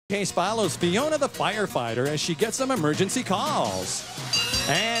Case follows Fiona the Firefighter as she gets some emergency calls.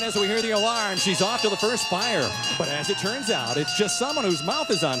 And as we hear the alarm, she's off to the first fire. But as it turns out, it's just someone whose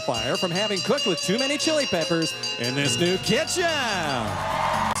mouth is on fire from having cooked with too many chili peppers in this new kitchen.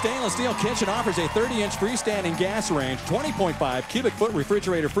 Stainless steel kitchen offers a 30-inch freestanding gas range, 20.5 cubic foot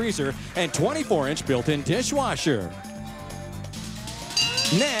refrigerator freezer, and 24-inch built-in dishwasher.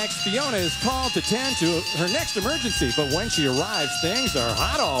 Next, Fiona is called to tend to her next emergency, but when she arrives, things are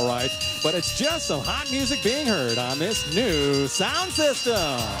hot all right, but it's just some hot music being heard on this new sound system.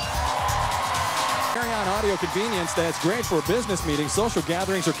 Carry-on audio convenience that's great for business meetings, social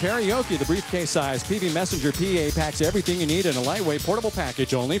gatherings, or karaoke. The briefcase-sized PV Messenger PA packs everything you need in a lightweight portable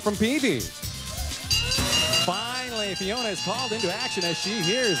package only from PV. Finally, Fiona is called into action as she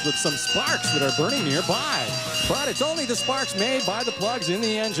hears some sparks that are burning nearby. But it's only the sparks made by the plugs in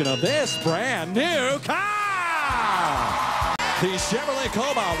the engine of this brand new car. The Chevrolet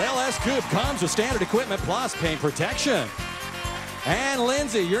Cobalt LS Coupe comes with standard equipment plus paint protection. And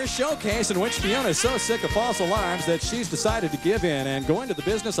Lindsay, your showcase in which Fiona is so sick of false alarms that she's decided to give in and go into the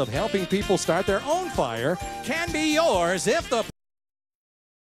business of helping people start their own fire can be yours if the